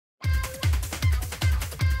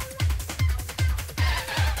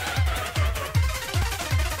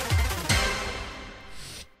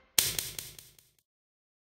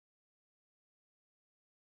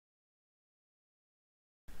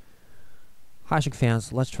Hi Shogi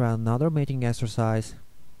fans, let's try another mating exercise.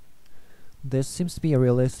 This seems to be a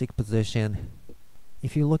realistic position.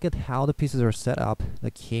 If you look at how the pieces are set up,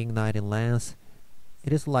 the king, knight and lance,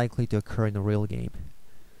 it is likely to occur in a real game.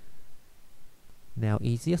 Now,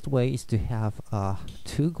 easiest way is to have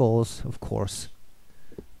two goals, of course.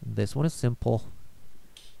 This one is simple.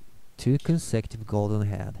 Two consecutive golden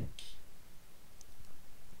head.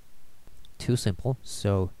 Too simple,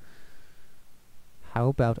 so how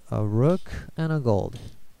about a rook and a gold?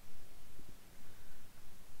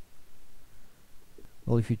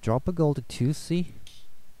 Well, if you drop a gold to 2c,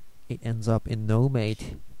 it ends up in no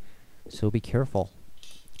mate, so be careful.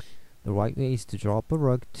 The right way is to drop a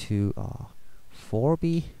rook to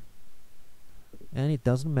 4b, and it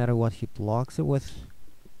doesn't matter what he blocks it with,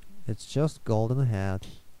 it's just golden head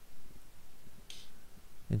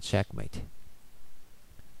and checkmate.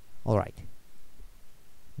 Alright,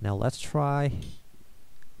 now let's try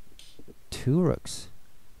two rooks.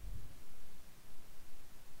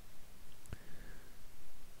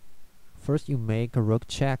 First you make a rook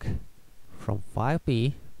check from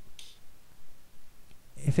 5b.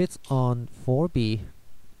 If it's on 4b,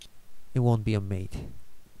 it won't be a mate.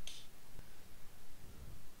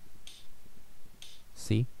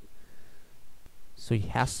 See? So he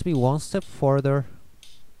has to be one step further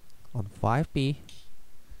on 5b,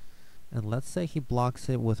 and let's say he blocks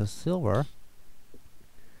it with a silver.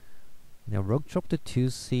 Now rook drop to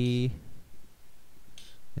 2c,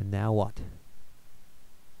 and now what?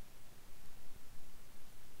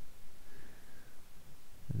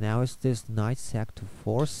 Now is this knight sack to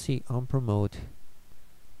 4c unpromote.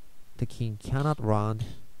 The king cannot run,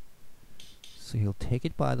 so he'll take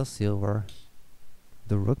it by the silver.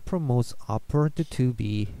 The rook promotes upward to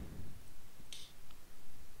 2b,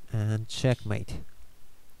 and checkmate.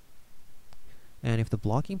 And if the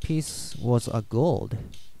blocking piece was a gold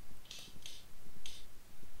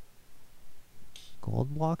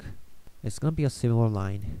block, it's gonna be a similar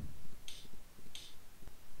line.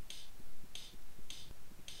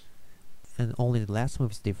 And only the last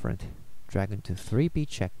move is different. Dragon to 3b,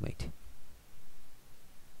 checkmate.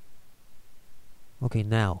 Okay,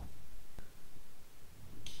 now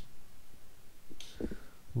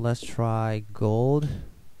let's try gold,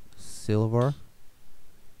 silver,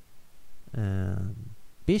 and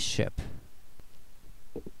bishop.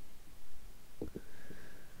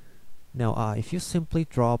 Now, if you simply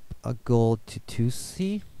drop a gold to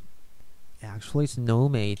 2c, actually it's no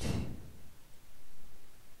mate.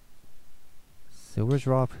 Silver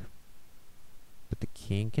drop, but the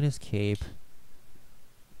king can escape.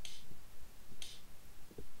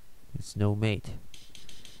 It's no mate.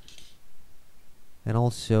 And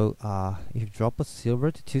also, if you drop a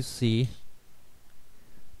silver to 2c,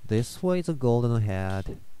 this way it's a golden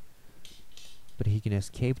head, but he can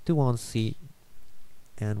escape to 1c,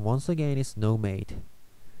 and once again it's no mate.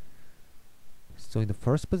 So in the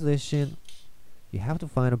first position, you have to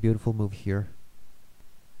find a beautiful move here.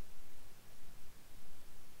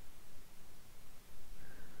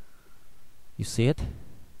 You see it?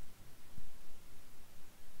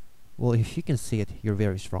 Well, if you can see it, you're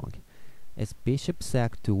very strong. It's bishop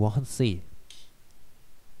sack to 1c.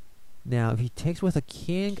 Now, if he takes with a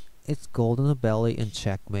king, it's gold on the belly and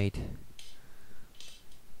checkmate.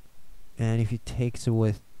 And if he takes it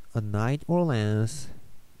with a knight or lance,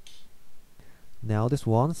 now this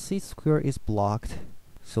 1c square is blocked.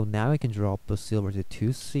 So now I can drop the silver to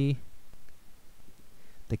 2c.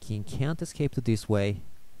 The king can't escape to this way.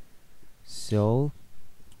 So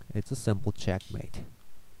it's a simple checkmate.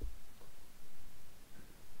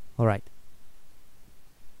 Alright.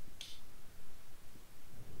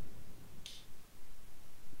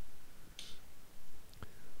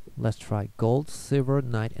 Let's try gold, silver,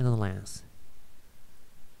 knight and a lance.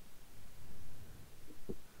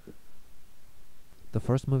 The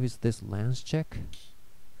first move is this lance check,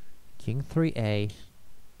 king 3a,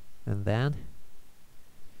 and then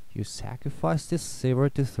you sacrifice this silver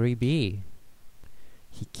to 3b.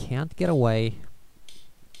 He can't get away,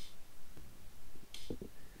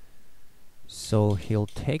 so he'll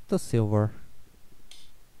take the silver,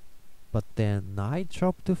 but then knight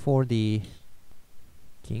drop to 4d,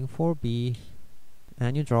 king 4b,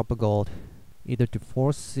 and you drop a gold either to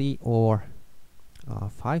 4c or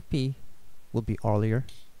 5p will be earlier,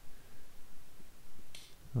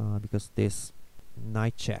 because this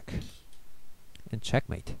knight check and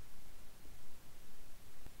checkmate.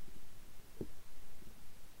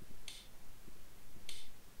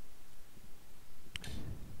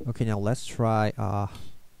 Okay, now let's try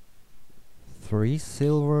 3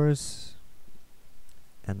 silvers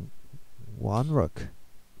and 1 rook.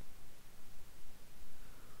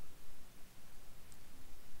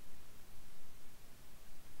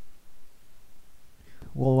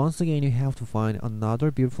 Well, once again you have to find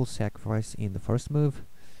another beautiful sacrifice in the first move.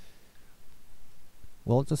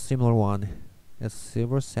 Well, it's a similar one. It's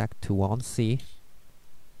silver sack to 1c.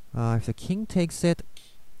 If the king takes it,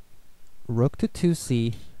 rook to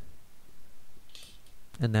 2c.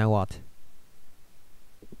 And now what?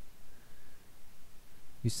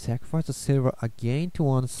 You sacrifice the silver again to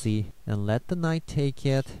 1c and let the knight take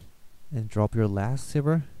it and drop your last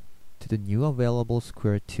silver to the new available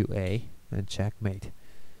square 2a and checkmate.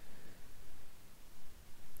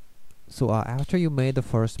 So after you made the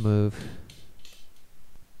first move,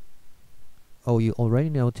 you already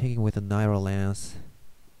know taking with a knight or lance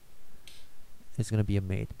is gonna be a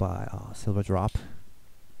mate by silver drop,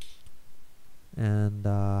 and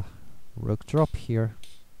rook drop here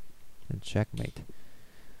and checkmate.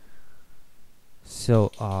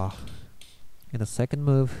 So in the second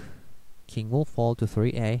move, king will fall to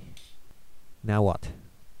 3a. Now what?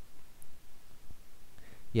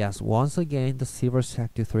 Yes, once again the silver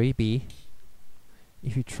sack to 3b.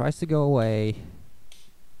 If he tries to go away,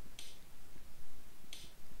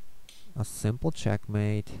 a simple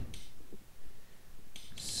checkmate.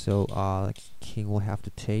 So the king will have to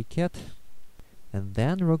take it, and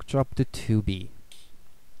then rook drop to 2b.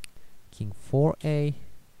 King 4a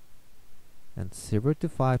and silver to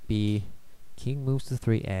 5b. King moves to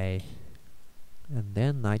 3a, and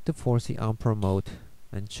then knight to 4c unpromote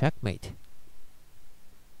and checkmate.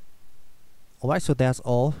 Alright, so that's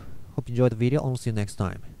all. Hope you enjoyed the video, and we'll see you next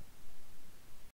time.